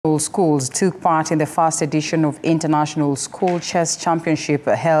Schools took part in the first edition of International School Chess Championship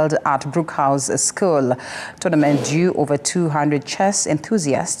held at Brookhouse School. Tournament drew over 200 chess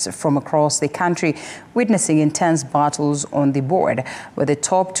enthusiasts from across the country, witnessing intense battles on the board, where the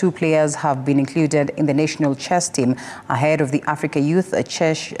top two players have been included in the national chess team ahead of the Africa Youth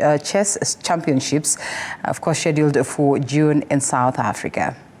Chess Championships, of course scheduled for June in South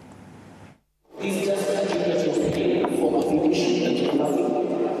Africa.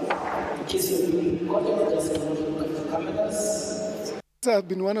 This has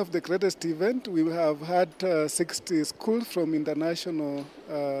been one of the greatest events. We have had 60 schools from international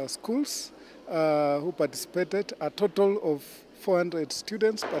schools who participated. A total of 400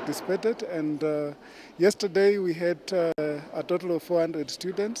 students participated, and yesterday we had a total of 400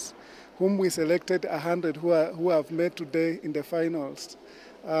 students, whom we selected 100 who have made today in the finals.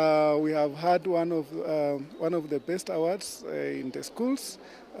 We have had one of the best awards in the schools.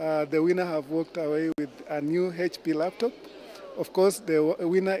 The winner have walked away with a new HP laptop. Of course, the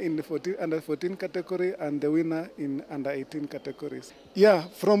winner in the under 14 category and the winner in under 18 categories. Yeah,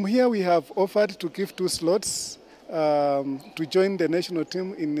 from here we have offered to give 2 slots to join the national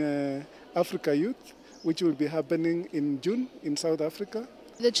team in Africa Youth, which will be happening in June in South Africa.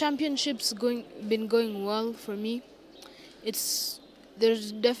 The championship's been going well for me.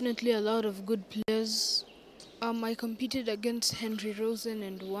 There's definitely a lot of good players. I competed against Henry Rosen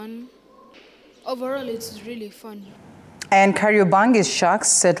and won. Overall, it's really fun. And Kariobangi's Sharks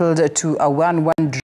settled to a 1-1 draw